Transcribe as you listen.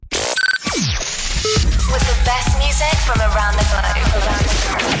from around the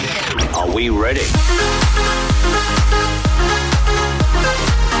globe. Are we ready?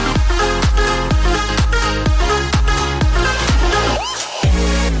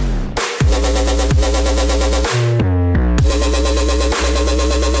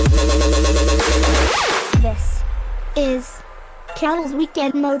 This is Carol's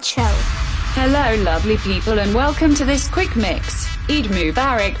Weekend Mode Show. Hello lovely people and welcome to this quick mix. Eid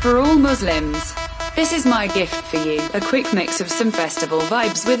Mubarak for all Muslims. This is my gift for you, a quick mix of some festival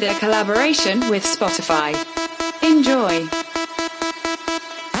vibes with a collaboration with Spotify. Enjoy.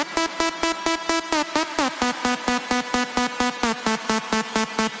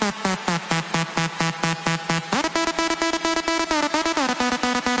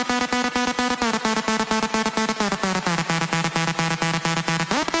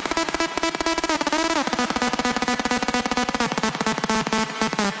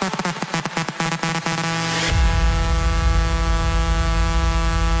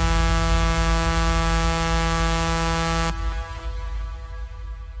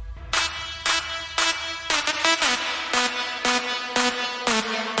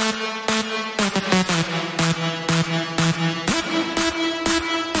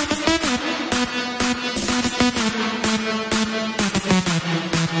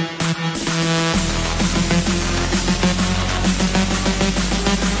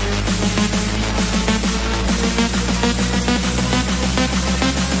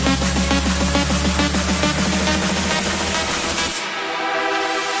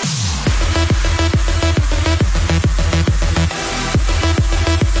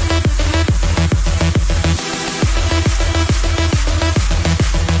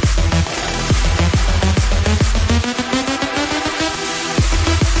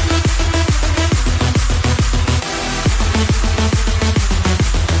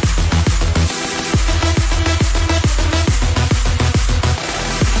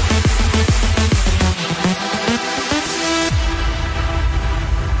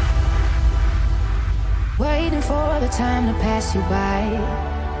 You by.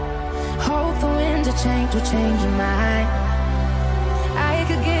 Hope the winds of change will change your mind. I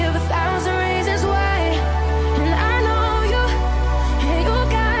could give 1,000 reasons why, and I know you, and you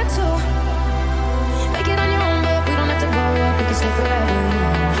got to make it on your own, but we don't have to grow up, we can stay forever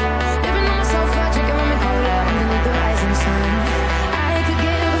young. Living on my sofa, drinking rum and cola underneath the rising sun. I could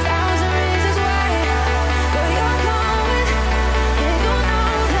give 1,000 reasons why, but you're going, and you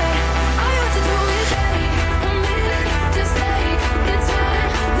know that all you have to do is stay a minute, just take your time.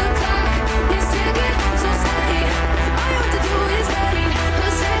 The clock is ticking, so stay. All you have to do is wait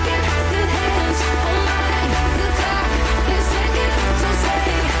a second. Good hands on mine. The clock is ticking, so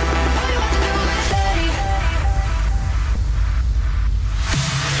stay. All you have to do is stay.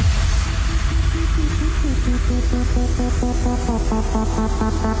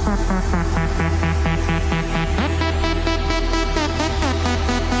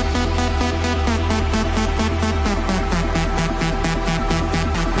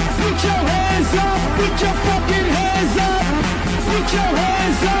 Put your hands up, put your fucking hands up. Put your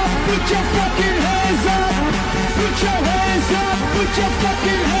hands up, put your fucking hands up. Put your hands up, put your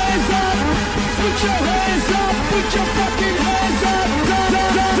fucking hands up. Put your hands up, put your fucking hands up.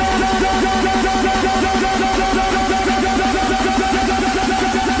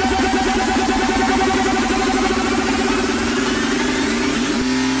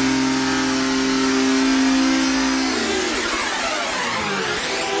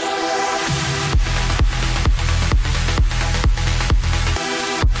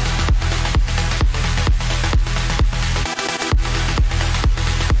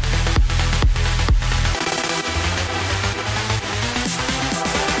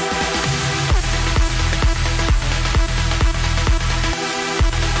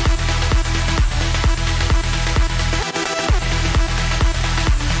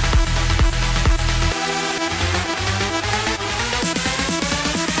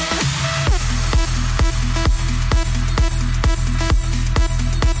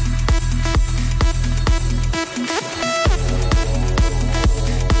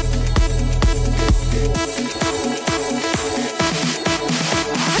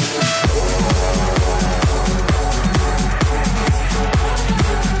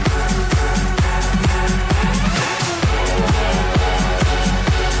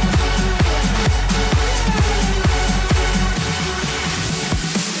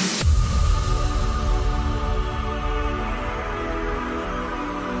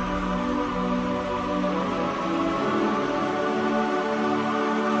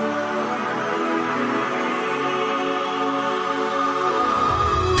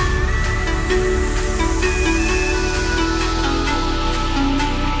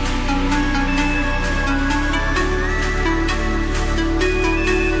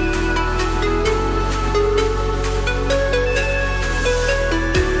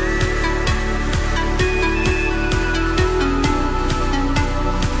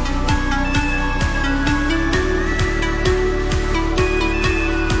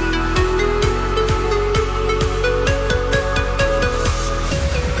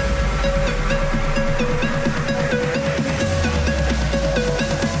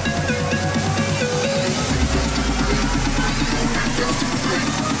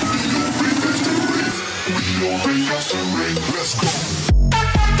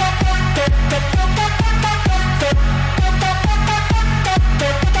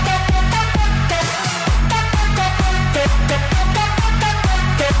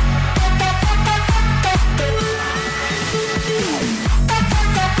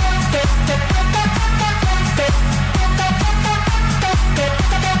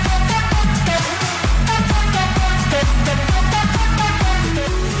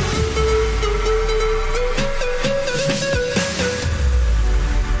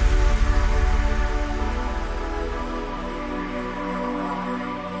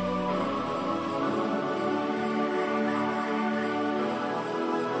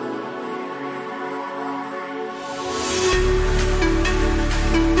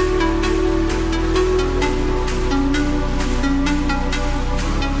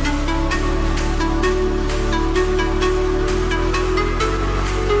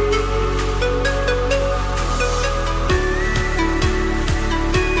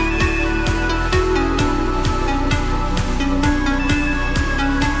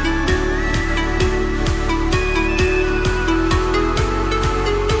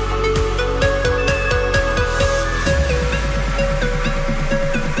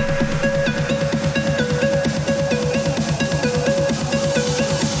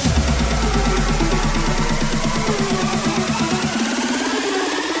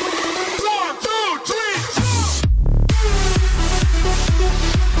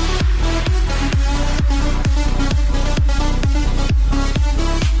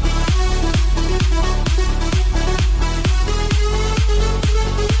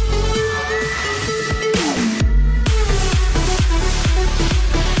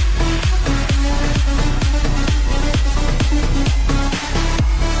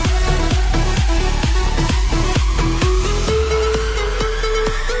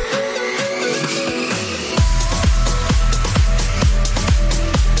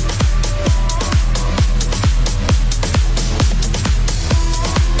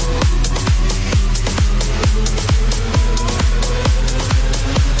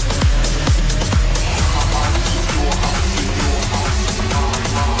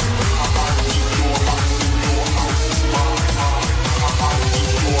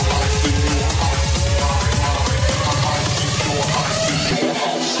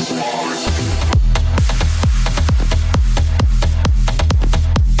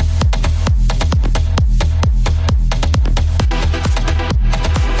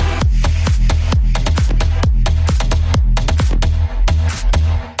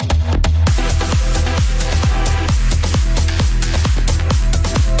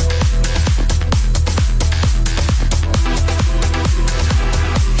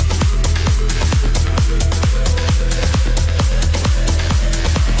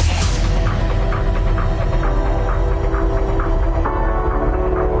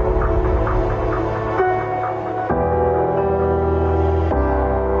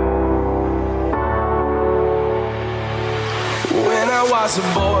 was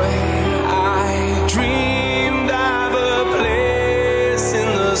a boy, I dreamed of a place in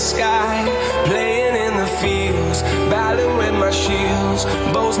the sky, playing in the fields, battling with my shields,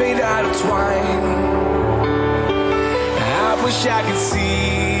 bows made out of twine. I wish I could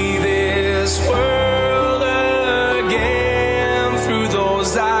see this world again through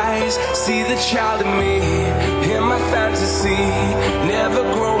those eyes, see the child in me, in my fantasy, never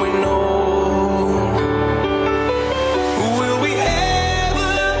growing old.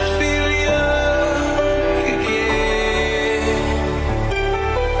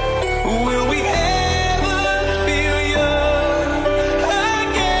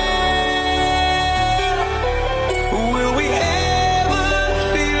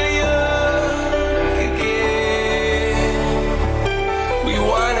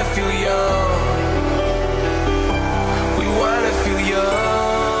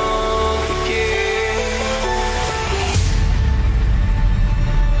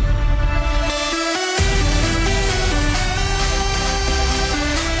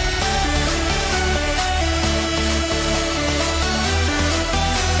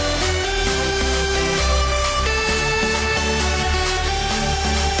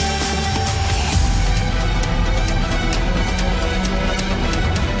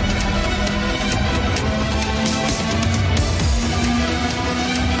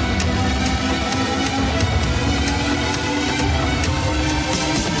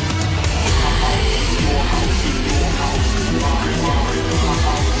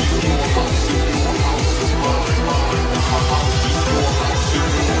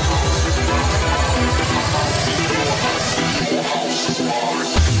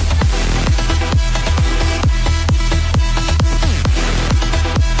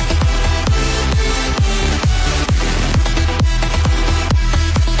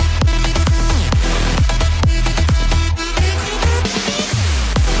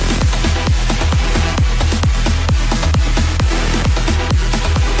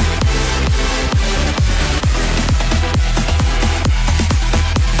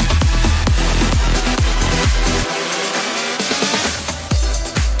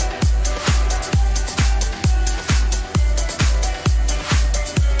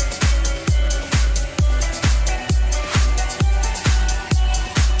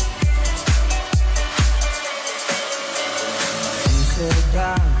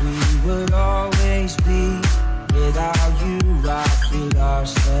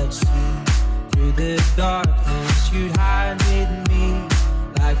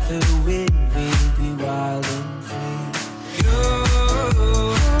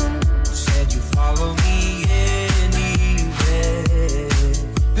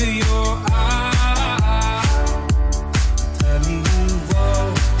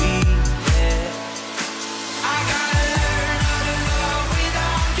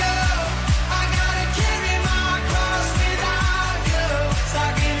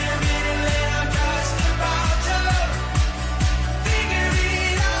 Figure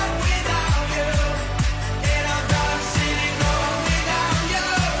it out without you, and I'm done sitting on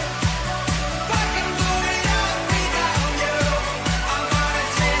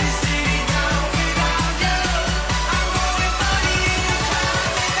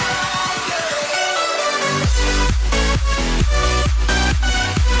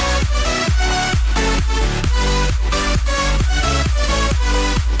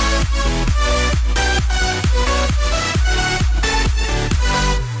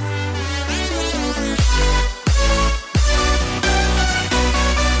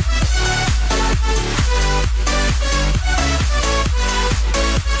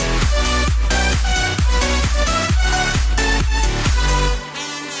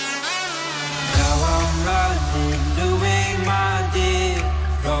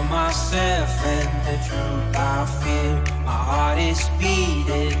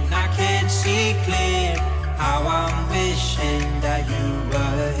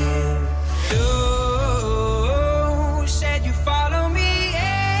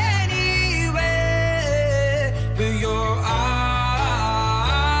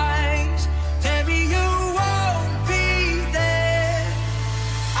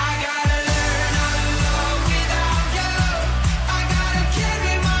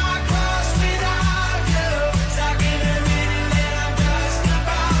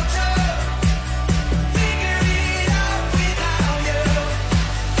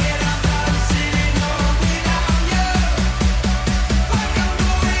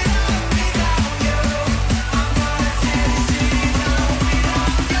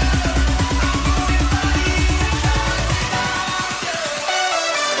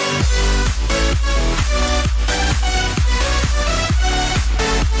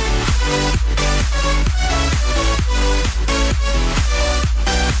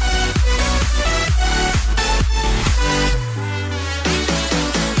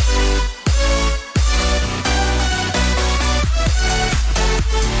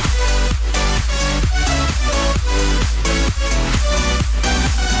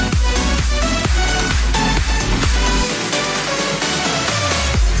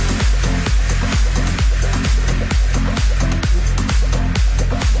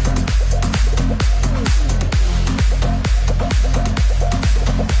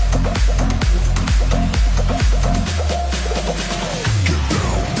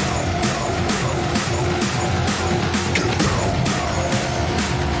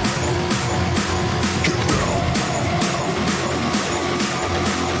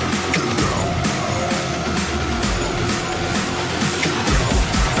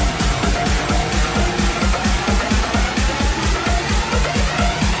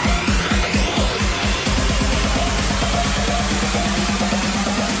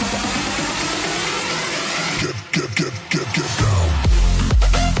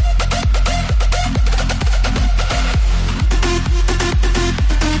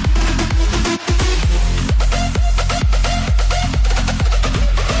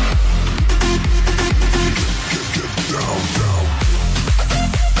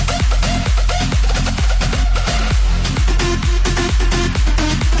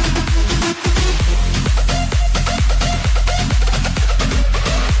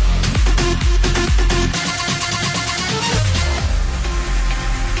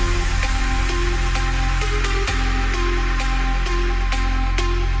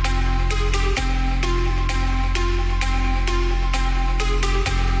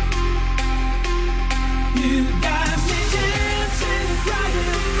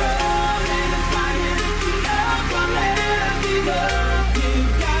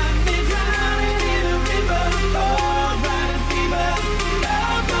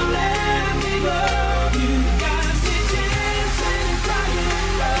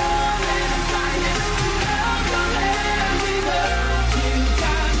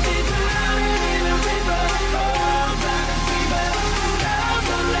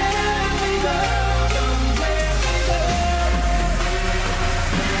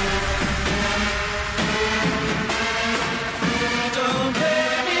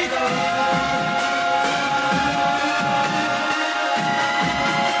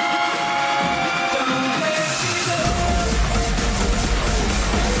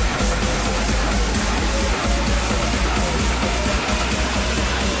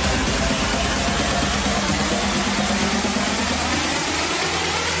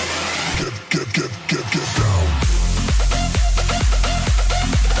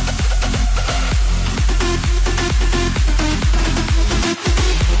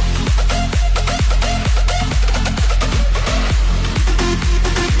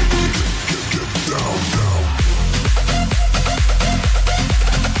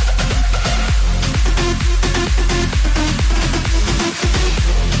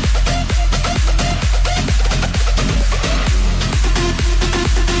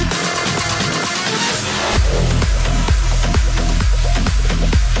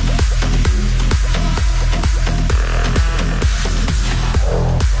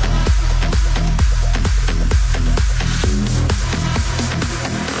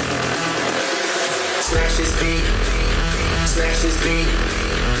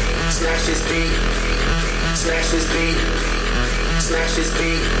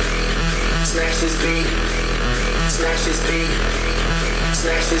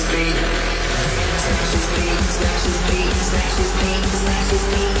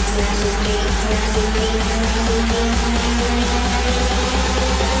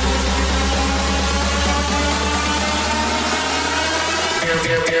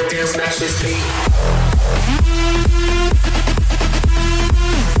Smash this beat.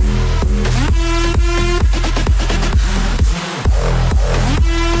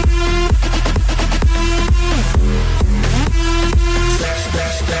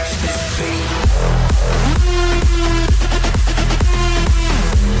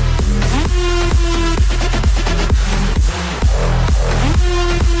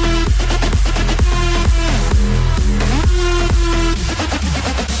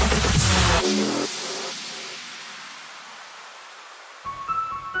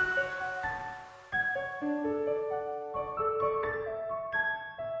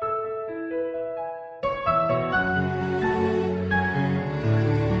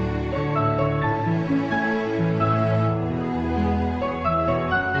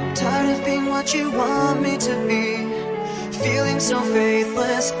 What you want me to be, feeling so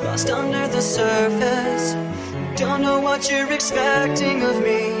faithless, lost under the surface. Don't know what you're expecting of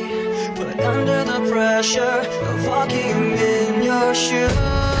me, but under the pressure of walking in your shoes,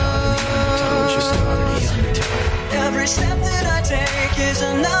 every step that I take is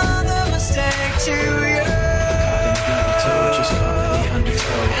another mistake to you.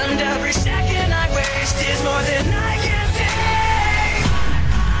 And every second I waste is more than I can take.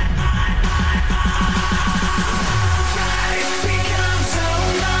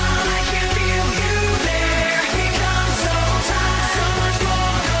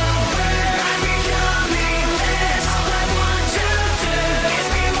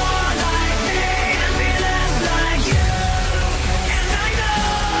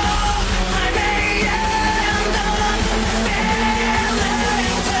 Yeah.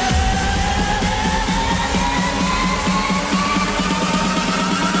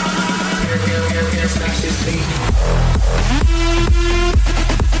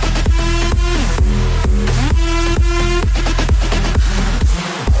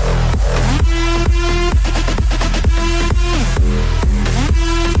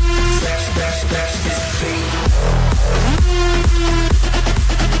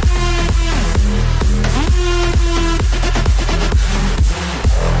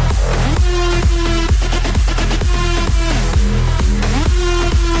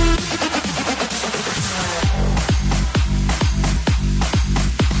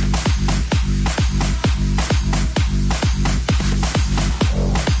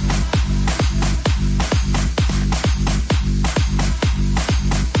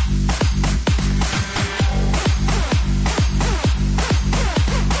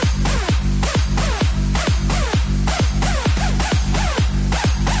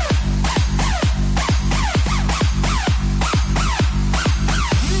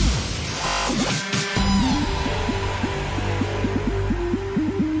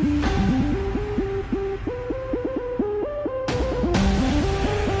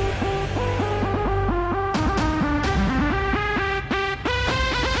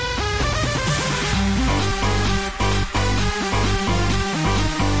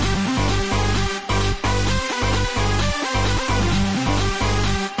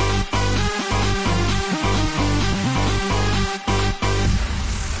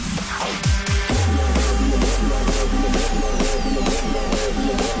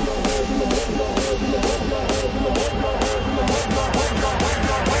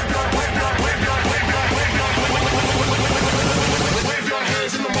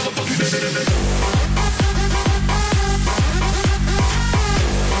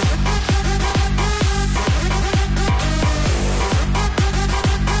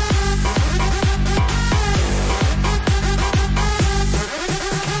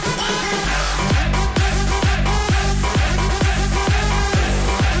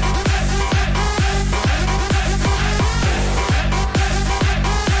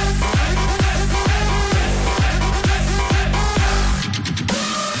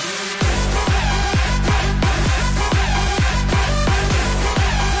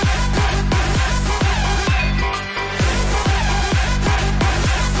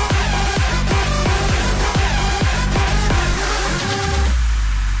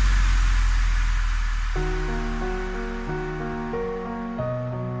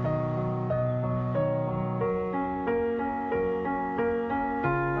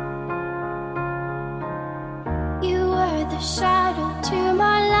 another shadow to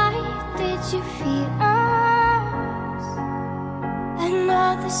my light. Did you feel us?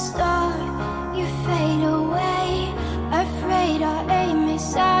 Another star, you fade away. Afraid our aim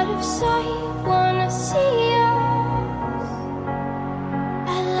is out of sight. Wanna see us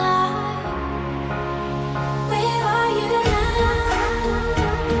alive. Where are you now?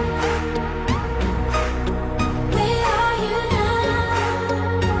 Where are you now?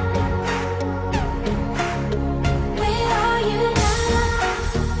 Where are you now?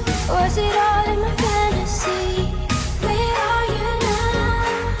 Was it all in my fantasy? Where are you now?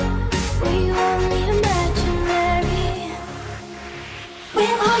 Were you only imaginary?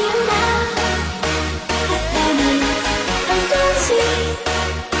 Where are you now? At Venice, and don't see,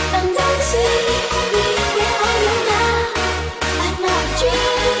 and don't see me. Where are you now? At not a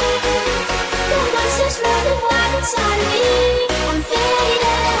dream. The monster's running wild inside me. I'm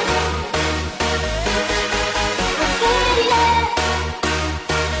faded. I'm faded.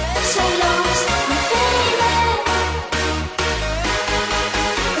 So lost. I'm faded.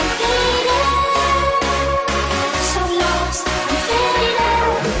 I'm faded. So lost. I'm faded.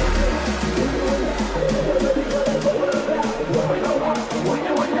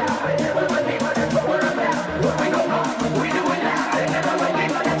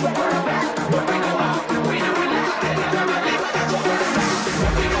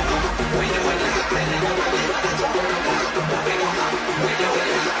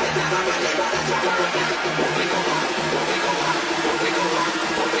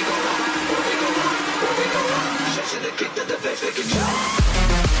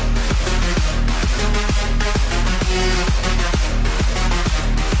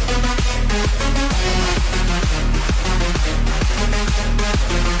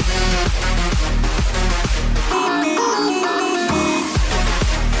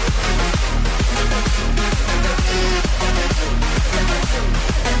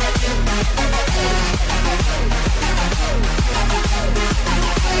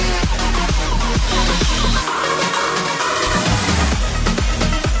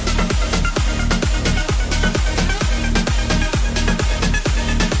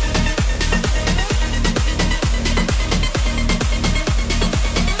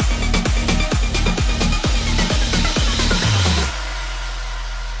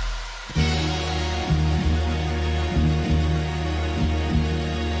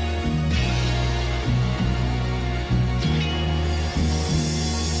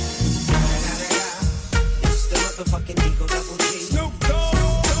 It's the motherfucking Eagle Double G. Snoop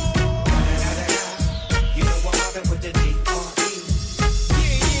Dogg. You know I'm mobbing with the D.R.E.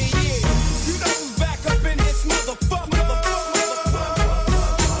 Yeah. You know who's back up in this motherfucker.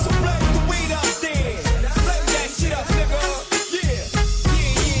 So blaze the weed up then. Blaze that shit up, nigga. Yeah.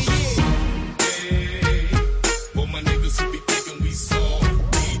 Hey, well, my niggas who be thinking we soft,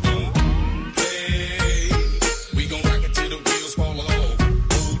 we don't play. We gon' rock it till the wheels fall off.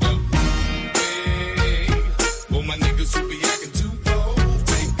 Hold up. Hey, well, my niggas who be acting too bold,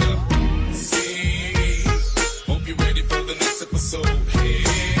 take a seat. Hope you're ready for the next episode.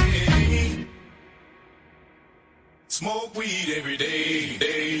 Hey, smoke weed every day,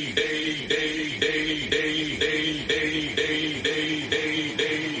 day, day, day, day, day, day, day, day, day,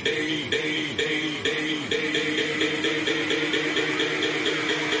 day, day, day,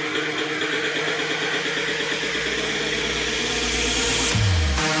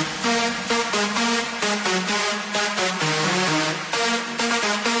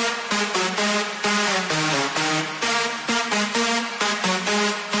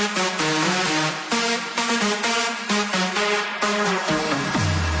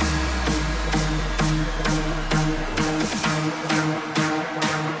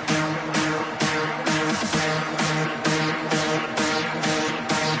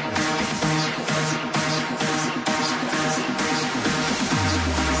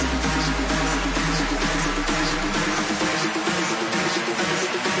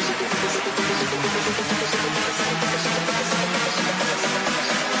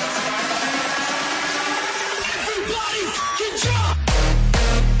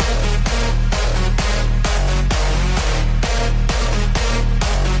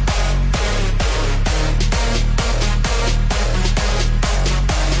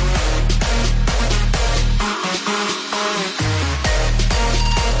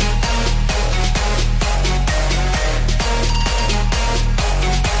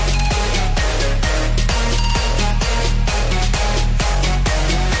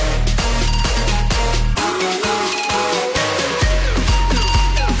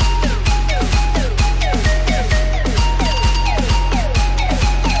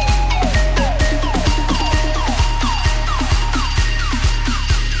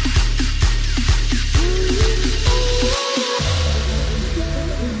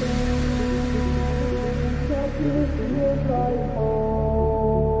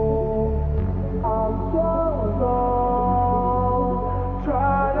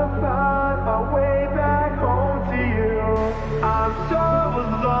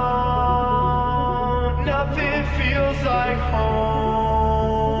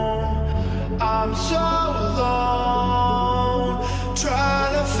 I'm so alone,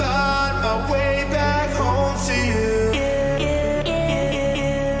 trying to find my way back home to you.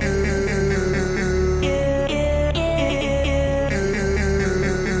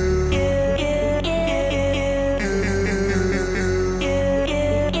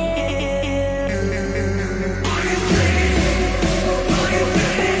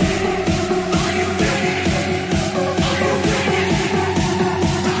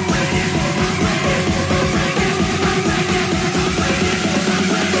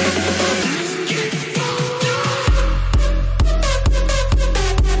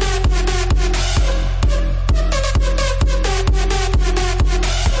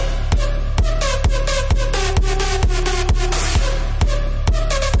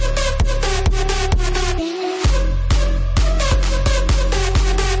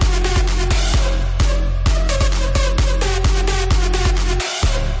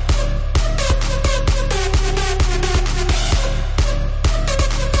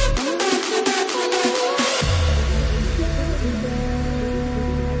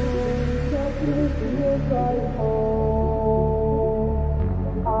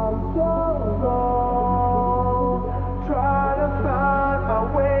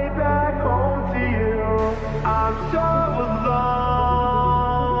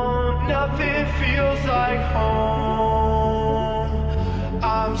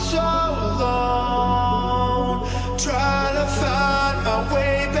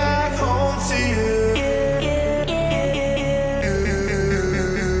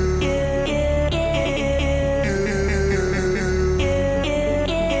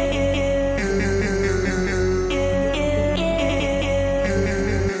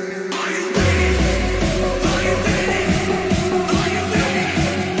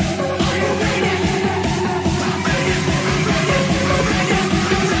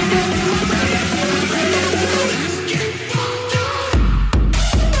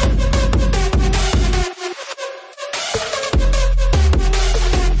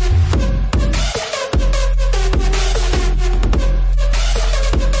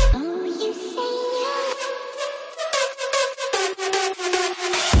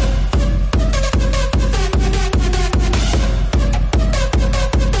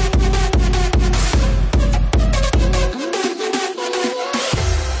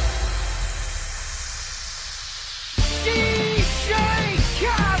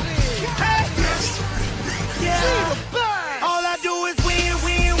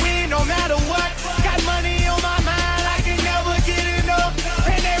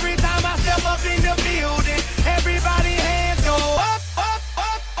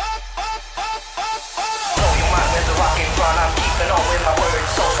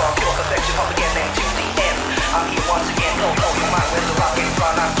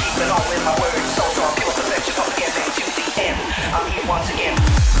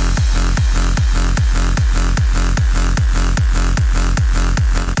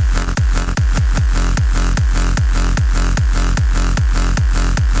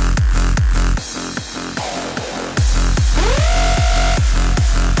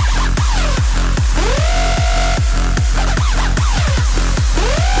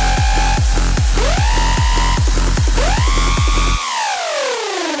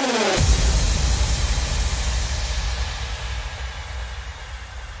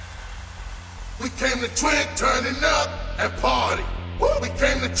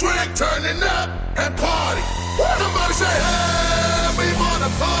 Somebody say, hey, we wanna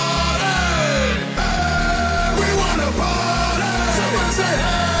party.